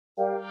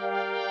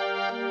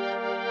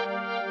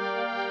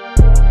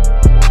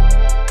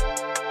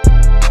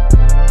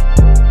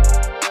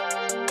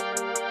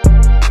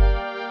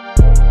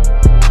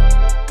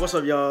What's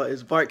up, y'all?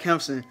 It's Bart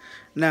Kempson.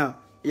 Now,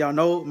 y'all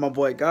know my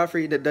boy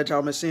Godfrey that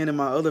y'all been seeing in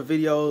my other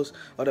videos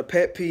or the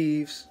pet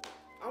peeves.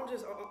 I'm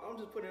just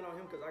putting it on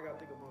him because I gotta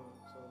think of mine.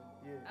 So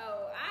yeah.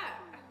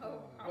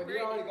 But you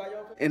already got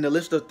your in the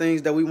list of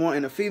things that we want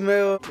in a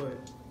female.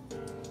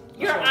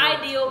 Your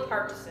ideal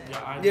person.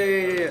 Yeah.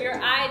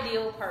 Your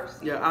ideal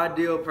person. Your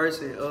ideal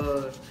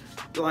person.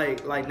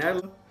 Like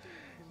Natalie.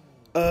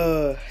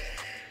 I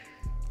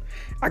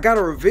got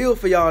a reveal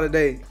for y'all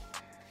today.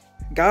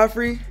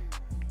 Godfrey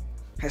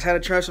has had a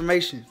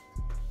transformation.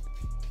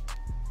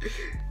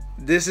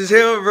 This is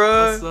him,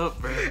 bro. What's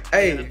up, bro?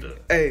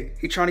 Hey,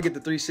 he trying to get the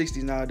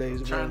 360s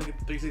nowadays, bro. Trying to get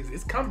the 360.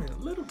 It's coming a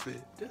little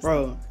bit.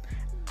 Bro,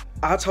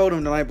 I told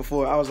him the night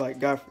before, I was like,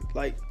 Godfrey,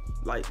 like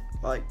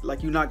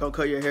you not gonna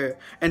cut your hair.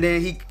 And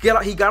then he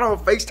got on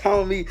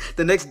FaceTime with me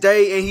the next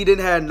day and he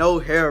didn't have no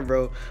hair,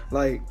 bro.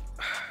 Like,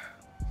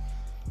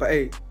 but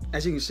hey,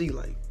 as you can see,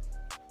 like,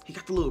 he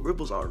got the little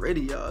ripples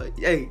already, y'all.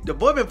 Hey, the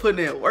boy been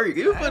putting in work.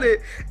 He been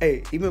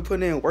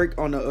putting in work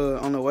on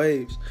the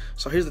waves.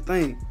 So here's the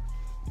thing.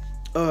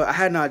 I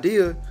had an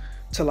idea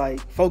to like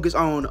focus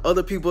on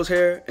other people's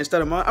hair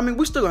instead of mine. I mean,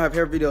 we still gonna have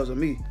hair videos of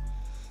me.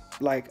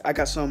 Like I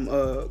got some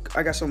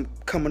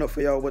coming up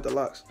for y'all with the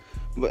locks.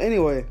 But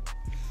anyway,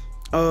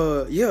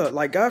 yeah,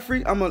 like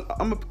Godfrey, I'm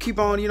gonna keep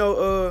on, you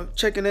know,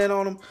 checking in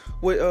on him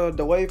with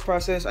the wave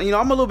process. And, you know,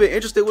 I'm a little bit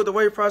interested with the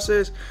wave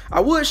process.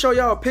 I would show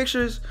y'all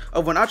pictures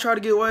of when I try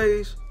to get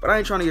waves, but I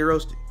ain't trying to get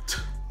roasted.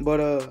 But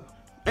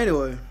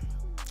anyway,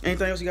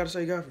 anything else you gotta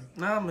say, Godfrey?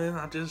 Nah, man,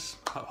 I just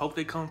hope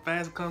they come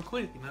fast and come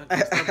quick. You know,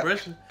 start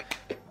brushing.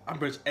 I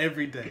brush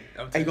every day.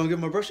 Hey, you gonna give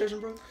him a brush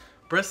session, bro?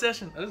 Brush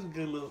session? That's a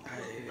good little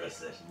brush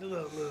session.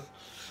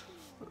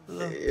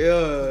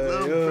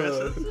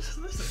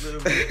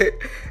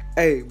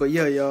 Hey, but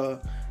yeah,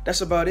 y'all, that's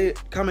about it.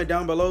 Comment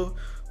down below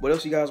what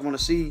else you guys want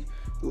to see.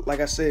 Like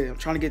I said, I'm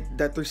trying to get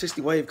that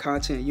 360 wave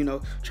content, you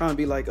know, trying to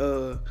be like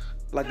the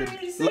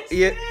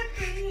 360.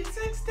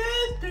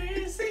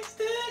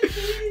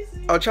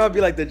 I'm trying to be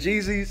like the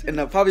Jeezys and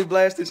the Poppy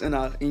Blasters and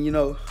you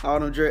know all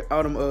them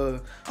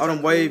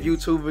wave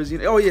YouTubers. You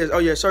know, oh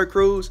yeah, Sir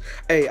Cruz.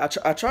 Hey, I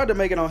tried to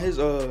make it on his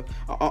on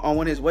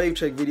one of his wave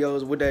check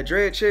videos with that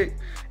dread chick.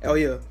 Oh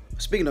yeah,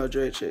 speaking of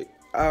dread chick,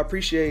 I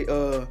appreciate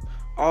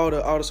all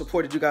the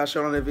support that you guys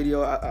showed on that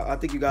video. I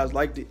think you guys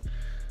liked it.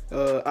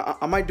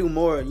 I might do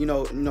more, you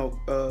know,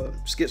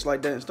 skits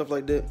like that and stuff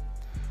like that.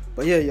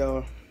 But yeah, y'all,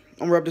 I'm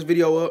gonna wrap this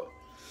video up.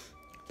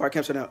 Bart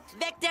Kempson out.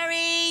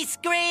 Victory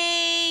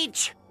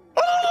Screech!